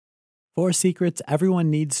4 secrets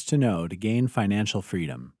everyone needs to know to gain financial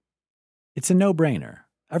freedom. It's a no-brainer.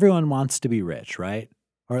 Everyone wants to be rich, right?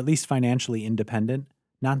 Or at least financially independent,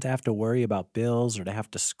 not to have to worry about bills or to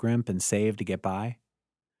have to scrimp and save to get by.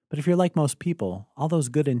 But if you're like most people, all those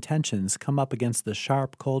good intentions come up against the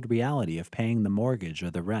sharp, cold reality of paying the mortgage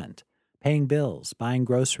or the rent, paying bills, buying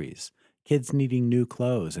groceries, kids needing new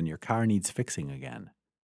clothes, and your car needs fixing again.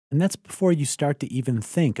 And that's before you start to even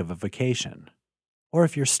think of a vacation. Or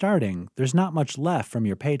if you're starting, there's not much left from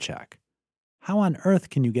your paycheck. How on earth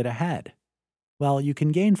can you get ahead? Well, you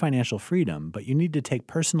can gain financial freedom, but you need to take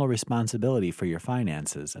personal responsibility for your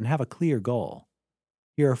finances and have a clear goal.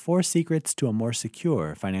 Here are 4 secrets to a more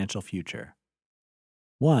secure financial future.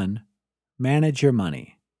 1. Manage your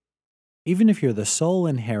money. Even if you're the sole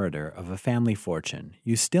inheritor of a family fortune,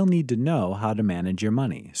 you still need to know how to manage your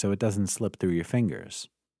money so it doesn't slip through your fingers.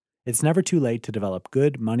 It's never too late to develop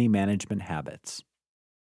good money management habits.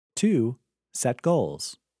 2. Set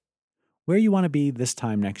goals. Where you want to be this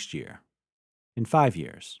time next year. In 5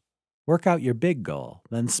 years. Work out your big goal,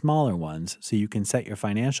 then smaller ones so you can set your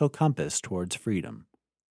financial compass towards freedom.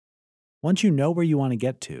 Once you know where you want to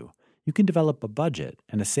get to, you can develop a budget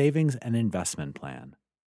and a savings and investment plan.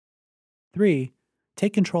 3.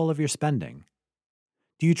 Take control of your spending.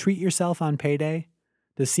 Do you treat yourself on payday?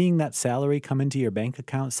 Does seeing that salary come into your bank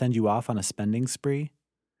account send you off on a spending spree?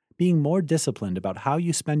 Being more disciplined about how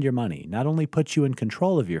you spend your money not only puts you in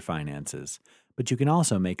control of your finances, but you can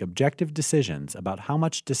also make objective decisions about how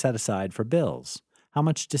much to set aside for bills, how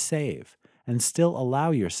much to save, and still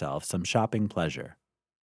allow yourself some shopping pleasure.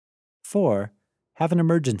 4. Have an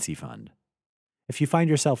emergency fund. If you find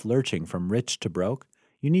yourself lurching from rich to broke,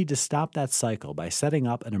 you need to stop that cycle by setting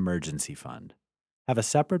up an emergency fund. Have a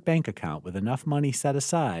separate bank account with enough money set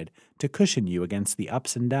aside to cushion you against the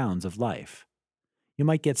ups and downs of life. You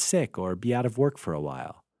might get sick or be out of work for a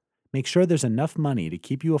while. Make sure there's enough money to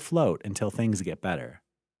keep you afloat until things get better.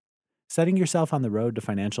 Setting yourself on the road to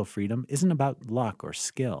financial freedom isn't about luck or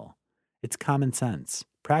skill. It's common sense,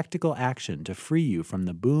 practical action to free you from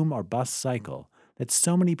the boom or bust cycle that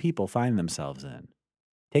so many people find themselves in.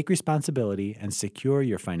 Take responsibility and secure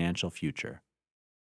your financial future.